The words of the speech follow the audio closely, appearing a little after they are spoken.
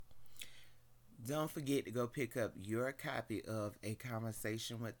Don't forget to go pick up your copy of A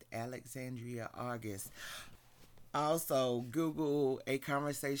Conversation with Alexandria August. Also, Google A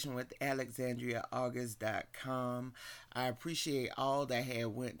Conversation with AlexandriaAugust.com. I appreciate all that had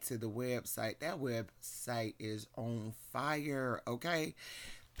went to the website. That website is on fire, okay?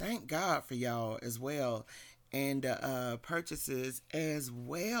 Thank God for y'all as well. And purchases as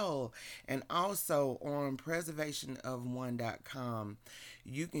well. And also on preservationof1.com,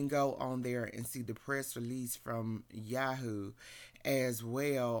 you can go on there and see the press release from Yahoo as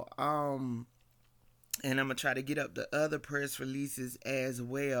well. And I'm gonna try to get up the other press releases as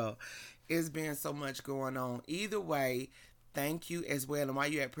well. It's been so much going on. Either way, thank you as well. And while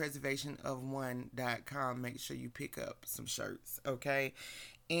you're at preservationof1.com, make sure you pick up some shirts, okay?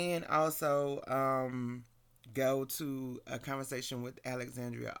 And also, go to A Conversation with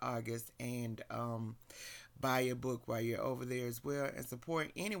Alexandria August and buy a book while you're over there as well and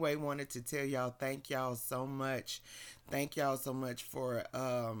support. Anyway, wanted to tell y'all thank y'all so much. Thank y'all so much for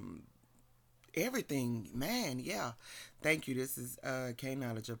everything, man. Yeah, thank you. This is K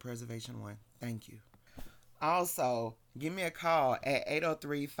Knowledge of Preservation One. Thank you. Also, give me a call at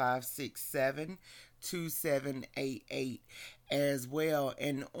 803-567-2788 as well.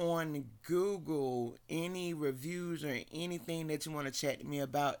 And on Google, any reviews or anything that you want to chat to me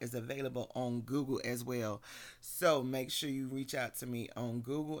about is available on Google as well. So make sure you reach out to me on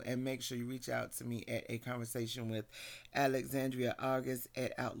Google and make sure you reach out to me at A Conversation with Alexandria August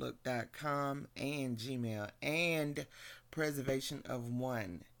at Outlook.com and Gmail and Preservation of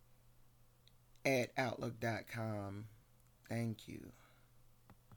One at Outlook.com. Thank you.